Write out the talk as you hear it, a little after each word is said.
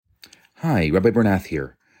Hi, Rabbi Bernath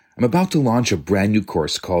here. I'm about to launch a brand new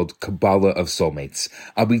course called Kabbalah of Soulmates.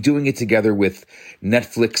 I'll be doing it together with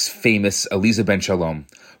Netflix famous Aliza Ben Shalom.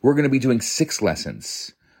 We're going to be doing 6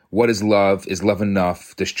 lessons. What is love? Is love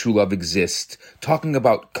enough? Does true love exist? Talking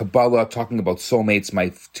about Kabbalah, talking about soulmates,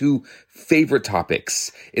 my 2 favorite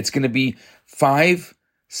topics. It's going to be 5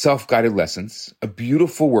 self-guided lessons, a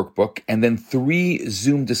beautiful workbook, and then 3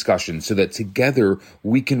 Zoom discussions so that together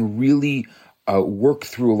we can really work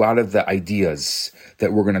through a lot of the ideas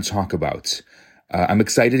that we're going to talk about. I'm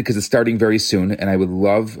excited because it's starting very soon, and I would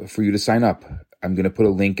love for you to sign up. I'm going to put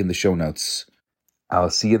a link in the show notes. I'll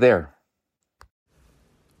see you there.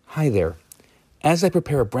 Hi there. As I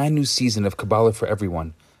prepare a brand new season of Kabbalah for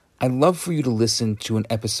Everyone, I'd love for you to listen to an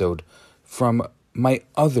episode from my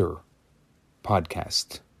other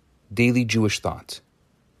podcast, Daily Jewish Thought.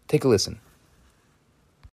 Take a listen.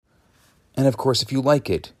 And of course, if you like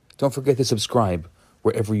it, don't forget to subscribe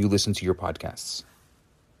wherever you listen to your podcasts.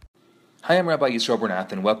 Hi, I'm Rabbi Yisroel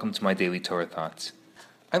Bernath, and welcome to my Daily Torah Thoughts.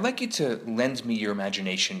 I'd like you to lend me your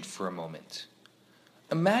imagination for a moment.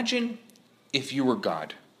 Imagine if you were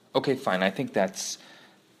God. Okay, fine, I think that's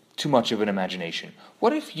too much of an imagination.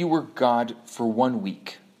 What if you were God for 1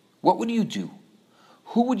 week? What would you do?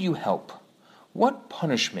 Who would you help? What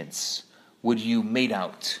punishments would you mete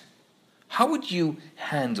out? How would you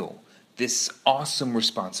handle this awesome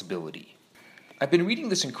responsibility? I've been reading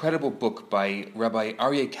this incredible book by Rabbi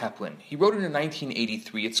Aryeh Kaplan. He wrote it in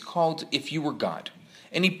 1983. It's called If You Were God.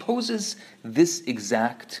 And he poses this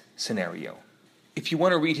exact scenario. If you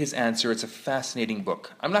want to read his answer, it's a fascinating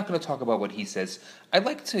book. I'm not going to talk about what he says. I'd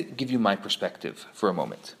like to give you my perspective for a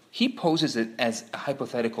moment. He poses it as a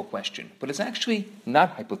hypothetical question, but it's actually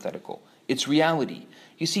not hypothetical. It's reality.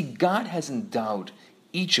 You see, God has endowed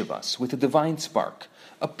each of us with a divine spark,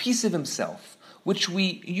 a piece of himself, which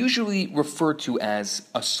we usually refer to as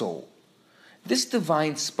a soul. This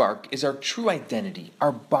divine spark is our true identity,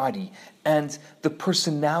 our body, and the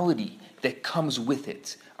personality that comes with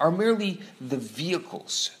it are merely the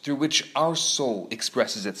vehicles through which our soul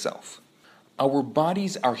expresses itself. Our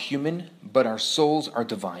bodies are human, but our souls are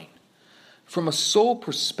divine. From a soul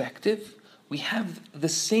perspective, we have the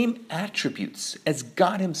same attributes as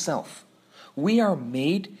God himself. We are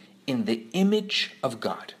made in the image of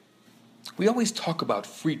God. We always talk about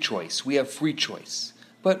free choice. We have free choice.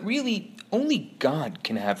 But really, only God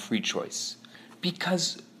can have free choice.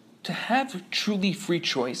 Because to have truly free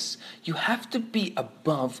choice, you have to be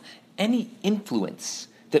above any influence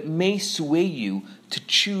that may sway you to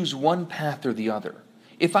choose one path or the other.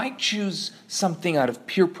 If I choose something out of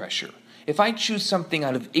peer pressure, if I choose something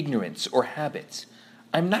out of ignorance or habit,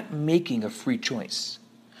 I'm not making a free choice.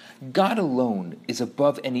 God alone is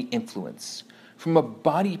above any influence. From a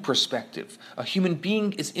body perspective, a human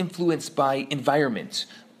being is influenced by environment,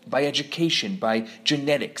 by education, by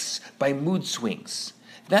genetics, by mood swings.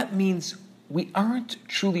 That means we aren't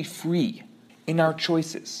truly free in our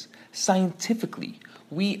choices. Scientifically,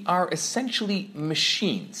 we are essentially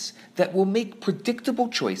machines that will make predictable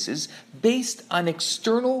choices based on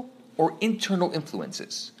external or internal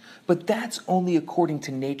influences. But that's only according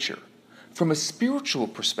to nature. From a spiritual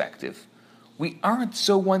perspective, we aren't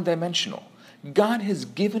so one-dimensional. God has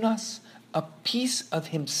given us a piece of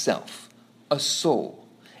himself, a soul,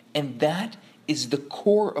 and that is the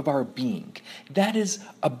core of our being. That is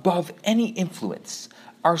above any influence.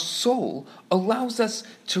 Our soul allows us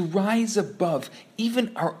to rise above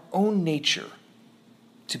even our own nature,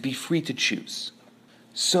 to be free to choose.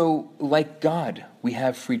 So, like God, we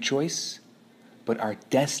have free choice, but our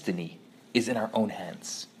destiny is in our own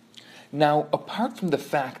hands. Now, apart from the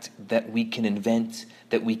fact that we can invent,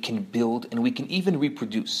 that we can build, and we can even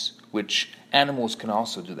reproduce, which animals can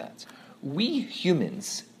also do that, we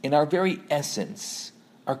humans, in our very essence,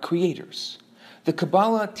 are creators. The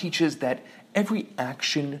Kabbalah teaches that every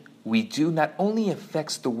action we do not only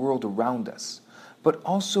affects the world around us, but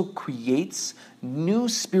also creates new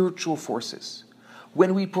spiritual forces.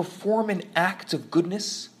 When we perform an act of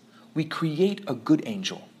goodness, we create a good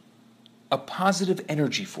angel, a positive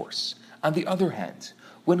energy force. On the other hand,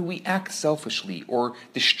 when we act selfishly or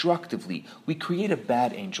destructively, we create a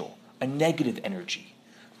bad angel, a negative energy.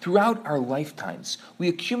 Throughout our lifetimes, we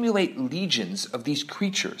accumulate legions of these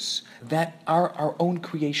creatures that are our own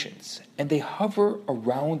creations, and they hover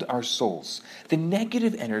around our souls. The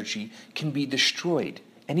negative energy can be destroyed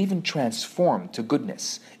and even transformed to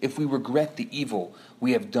goodness if we regret the evil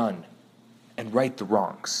we have done and right the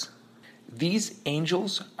wrongs. These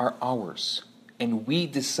angels are ours, and we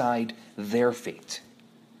decide their fate.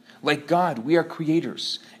 Like God, we are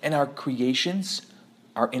creators, and our creations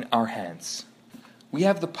are in our hands. We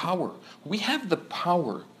have the power. We have the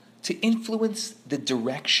power to influence the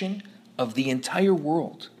direction of the entire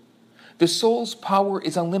world. The soul's power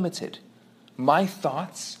is unlimited. My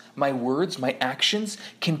thoughts, my words, my actions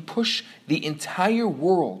can push the entire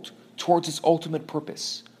world towards its ultimate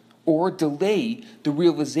purpose, or delay the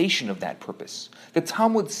realization of that purpose. The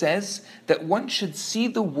Talmud says that one should see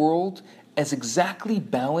the world as exactly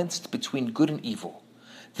balanced between good and evil.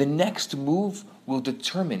 The next move will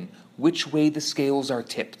determine which way the scales are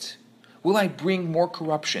tipped. Will I bring more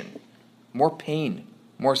corruption, more pain,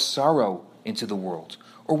 more sorrow into the world?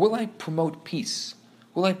 Or will I promote peace?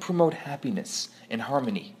 Will I promote happiness and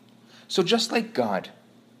harmony? So just like God,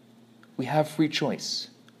 we have free choice.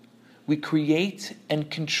 We create and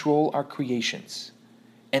control our creations,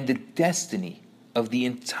 and the destiny of the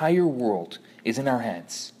entire world is in our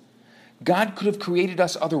hands. God could have created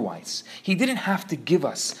us otherwise. He didn't have to give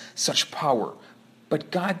us such power,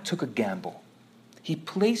 but God took a gamble. He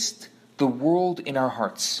placed the world in our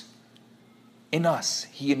hearts. In us,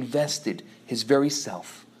 He invested His very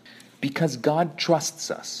self, because God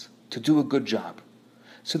trusts us to do a good job.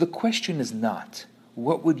 So the question is not,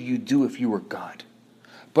 what would you do if you were God?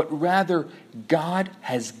 But rather, God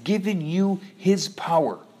has given you His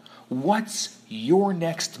power. What's your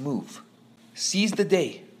next move? Seize the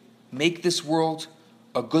day. Make this world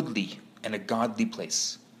a goodly and a godly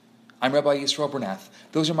place. I'm Rabbi Yisroel Bernath.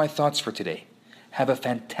 Those are my thoughts for today. Have a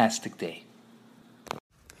fantastic day.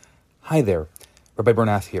 Hi there, Rabbi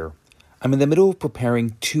Bernath here. I'm in the middle of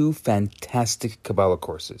preparing 2 fantastic Kabbalah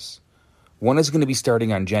courses. One is going to be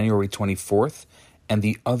starting on January 24th and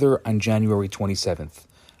the other on January 27th.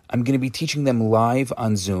 I'm going to be teaching them live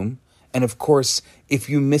on Zoom. And of course, if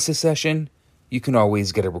you miss a session, you can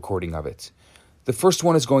always get a recording of it. The first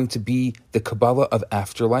one is going to be the Kabbalah of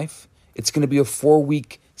Afterlife. It's going to be a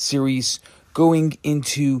 4-week series going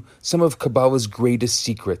into some of Kabbalah's greatest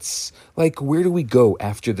secrets, like where do we go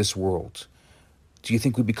after this world? Do you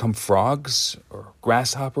think we become frogs or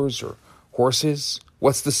grasshoppers or horses?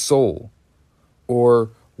 What's the soul? Or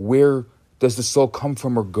where does the soul come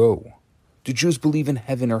from or go? Do Jews believe in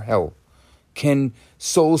heaven or hell? Can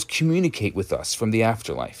souls communicate with us from the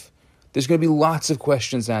afterlife? There's going to be lots of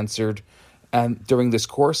questions answered during this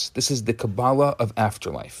course. This is the Kabbalah of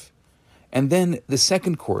Afterlife. And then the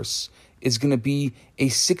second course is going to be a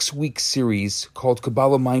 6-week series called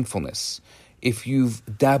Kabbalah Mindfulness. If you've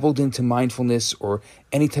dabbled into mindfulness or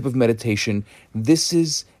any type of meditation, this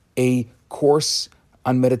is a course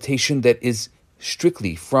on meditation that is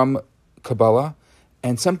strictly from Kabbalah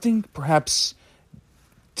and something perhaps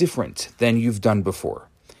different than you've done before.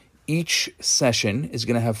 Each session is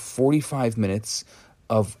going to have 45 minutes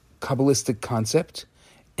of Kabbalistic concept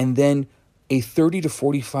and then a 30 to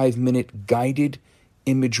 45 minute guided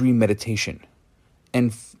imagery meditation.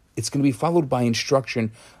 And it's going to be followed by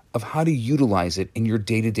instruction of how to utilize it in your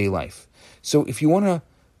day-to-day life. So if you want to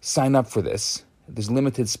sign up for this, there's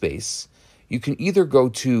limited space. You can either go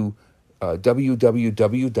to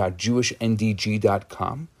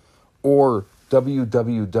www.jewishndg.com or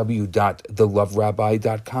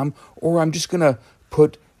www.theloverabbi.com, or I'm just going to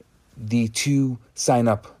put the 2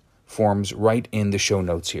 sign-up forms right in the show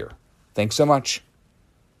notes here. Thanks so much.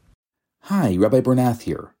 Hi, Rabbi Bernath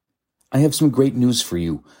here. I have some great news for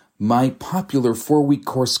you. My popular 4-week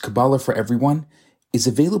course, Kabbalah for Everyone, is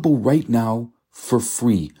available right now for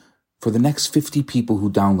free for the next 50 people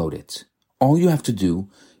who download it. All you have to do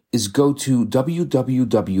is go to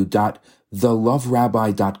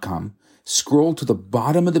www.theloverabbi.com, scroll to the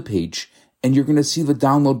bottom of the page, and you're going to see the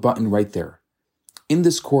download button right there. In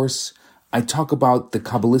this course, I talk about the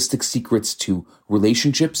Kabbalistic secrets to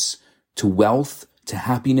relationships, to wealth, to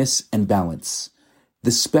happiness, and balance.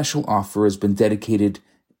 This special offer has been dedicated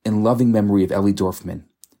in loving memory of Ellie Dorfman.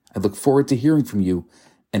 I look forward to hearing from you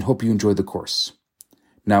and hope you enjoy the course.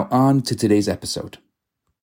 Now on to today's episode.